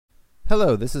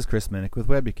Hello, this is Chris Minnick with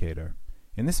reCAPTCHA.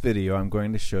 In this video I'm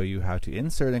going to show you how to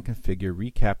insert and configure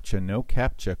reCAPTCHA no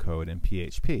CAPTCHA code in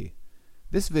PHP.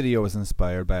 This video was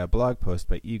inspired by a blog post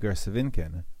by Igor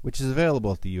Savinkin, which is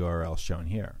available at the URL shown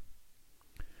here.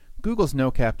 Google's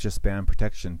No CAPTCHA spam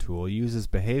protection tool uses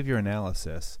behavior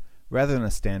analysis, rather than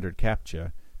a standard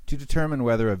CAPTCHA, to determine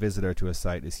whether a visitor to a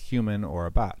site is human or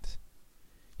a bot.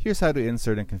 Here's how to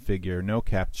insert and configure No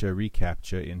CAPTCHA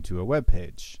reCAPTCHA into a web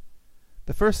page.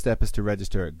 The first step is to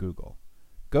register at Google.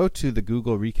 Go to the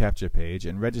Google reCAPTCHA page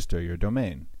and register your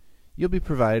domain. You'll be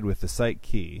provided with the site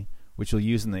key, which you'll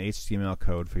use in the HTML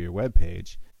code for your web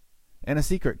page, and a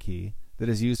secret key that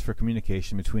is used for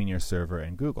communication between your server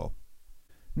and Google.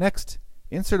 Next,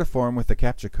 insert a form with the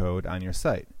CAPTCHA code on your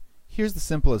site. Here's the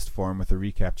simplest form with the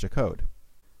reCAPTCHA code.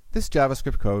 This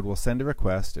JavaScript code will send a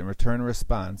request and return a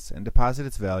response and deposit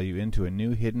its value into a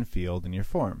new hidden field in your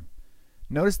form.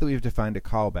 Notice that we've defined a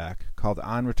callback called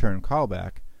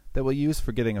onReturnCallback that we'll use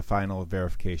for getting a final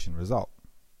verification result.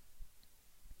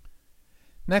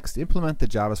 Next, implement the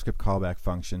JavaScript callback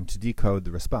function to decode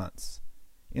the response.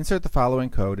 Insert the following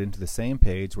code into the same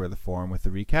page where the form with the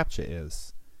reCAPTCHA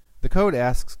is. The code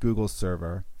asks Google's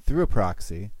server, through a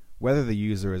proxy, whether the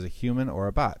user is a human or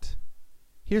a bot.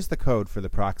 Here's the code for the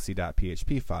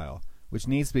proxy.php file, which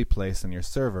needs to be placed on your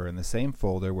server in the same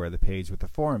folder where the page with the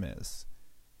form is.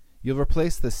 You'll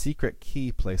replace the secret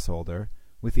key placeholder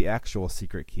with the actual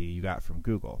secret key you got from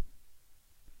Google.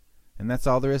 And that's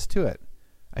all there is to it.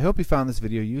 I hope you found this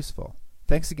video useful.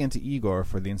 Thanks again to Igor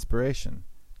for the inspiration.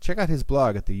 Check out his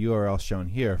blog at the URL shown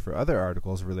here for other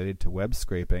articles related to web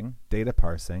scraping, data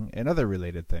parsing, and other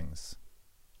related things.